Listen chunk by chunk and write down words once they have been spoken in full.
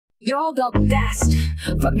You're the best.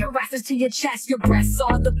 From your rafters to your chest, your breasts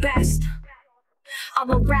are the best.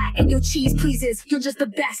 I'm a rat and your cheese pleases. You're just the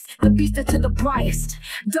best, the beast to the Briest.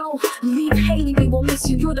 Don't leave hating, we will miss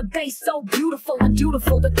you. You're the base, so beautiful and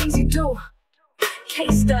dutiful, the things you do.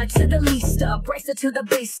 K-star to the leaster, bracer to the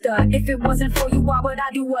baster. If it wasn't for you, why would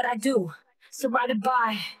I do what I do? Surrounded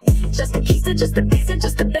by just the keister, just the baster,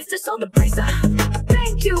 just the bestest on the bracer.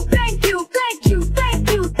 Thank you, thank you, thank you,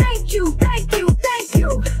 thank you, thank you, thank you, thank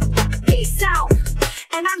you. Peace out.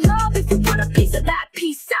 And I love if you put a piece of that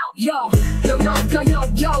peace out. Yo, yo, yo, yo, yo,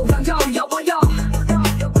 yo, yo, yo, yo, yo.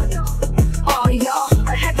 Oh, yo,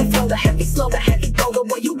 the heavy flow, the heavy slow, the heavy go, the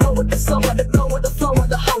way you go with the slow, or the go with the flow, or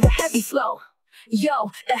the hoe, the heavy flow.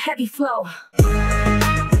 Yo, the heavy flow.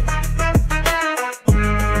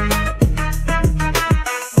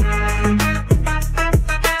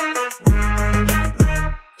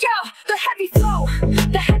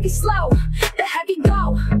 The heavy slow, the heavy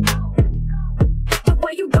go. The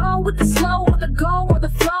way you go with the slow, or the go, or the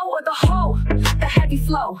flow, or the hoe. The heavy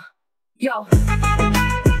flow. Yo.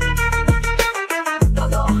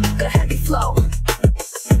 The heavy flow.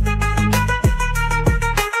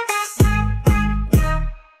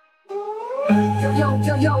 Yo,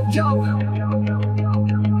 yo, yo, yo, yo.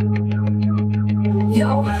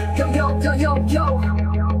 Yo, yo, yo, yo, yo, yo.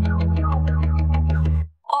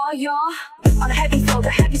 Oh, y'all. On the heavy flow, the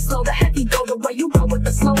heavy slow, the heavy go. The way you go with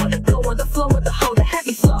the slow, or the go, or the flow, or the hoe. The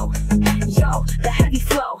heavy flow. Yo, the heavy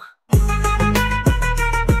flow.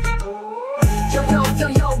 Yo, yo, yo,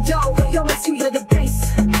 yo, yo. Yo, makes you hear the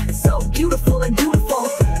bass. So beautiful and beautiful,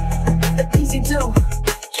 the things you do.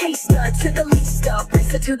 K-star to the leaster,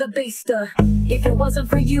 bracer to the baster. If it wasn't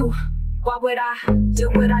for you, why would I do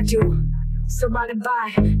what I do? Surrounded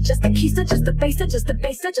by just the keister, just the baster, just the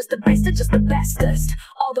baster, just the baster, just the bestest,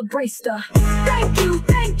 all the bracer. Thank you,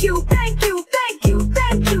 thank you, thank you, thank you,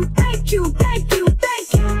 thank you, thank you, thank you,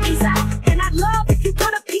 thank you. Peace out, and I'd love if you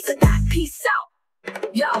put a piece of that peace out.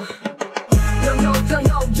 Yo, yo, yo, yo,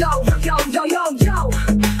 yo, yo, yo, yo, yo, yo.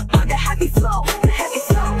 On the heavy flow, the heavy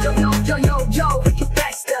flow. Yo, yo, yo, yo, yo, you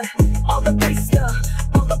bester, all the bracer,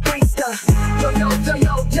 all the bracer. Yo, yo, yo,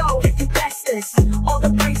 yo, yo, you bestest, all the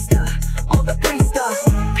bracer. All the bracer.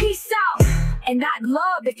 Peace out. And I'd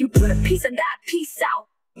love if you put a piece of that peace out.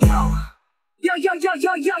 Yo, yo, yo,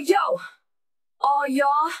 yo, yo, yo. Oh,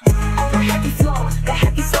 y'all. On the heavy flow, the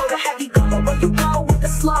heavy slow, the heavy go. Where you go with the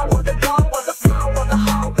slow, or the go, or the flow, or the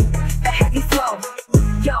hoe. The heavy flow.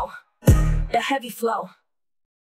 Yo, the heavy flow.